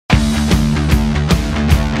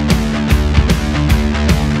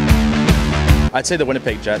I'd say the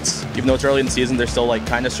Winnipeg Jets. Even though it's early in the season, they're still like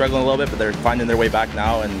kind of struggling a little bit, but they're finding their way back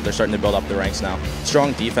now, and they're starting to build up the ranks now.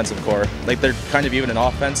 Strong defensive core. Like they're kind of even in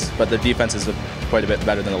offense, but the defense is quite a bit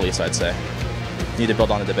better than the Leafs, I'd say. Need to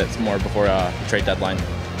build on it a bit more before the trade deadline.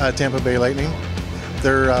 Tampa Bay Lightning.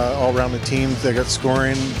 They're all-rounded team. They got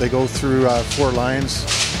scoring. They go through 4 lines.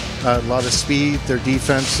 A lot of speed. Their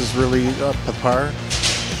defense is really up to par.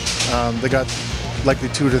 They got likely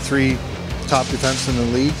 2 to 3 top defense in the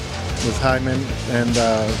league with Hyman and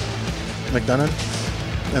McDonough,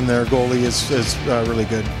 and their goalie is really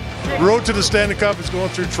good. The road to the Stanley Cup is going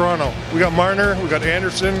through Toronto. We got Marner, we got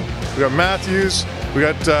Anderson, we got Matthews, we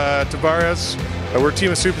got Tavares. We're a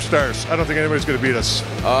team of superstars. I don't think anybody's going to beat us.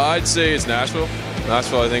 I'd say it's Nashville.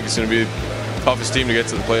 Nashville, I think, is going to be the toughest team to get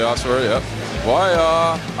to the playoffs for. Yeah. Why?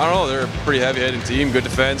 I don't know. They're a pretty heavy-hitting team, good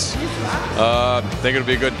defense. I think it'll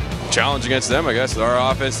be a good challenge against them, I guess.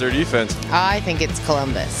 Our offense, their defense. I think it's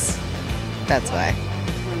Columbus. That's why.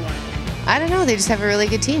 I don't know. They just have a really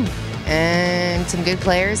good team and some good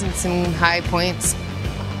players and some high points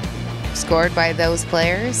scored by those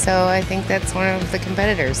players. So I think that's one of the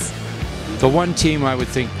competitors. The one team I would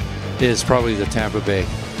think is probably the Tampa Bay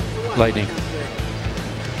Lightning.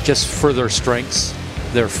 Just for their strengths.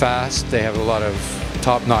 They're fast. They have a lot of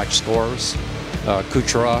top-notch scorers.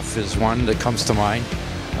 Kucherov is one that comes to mind.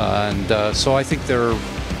 So I think they're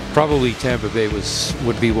probably Tampa Bay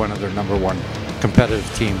would be one of their #1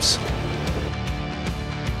 competitive teams.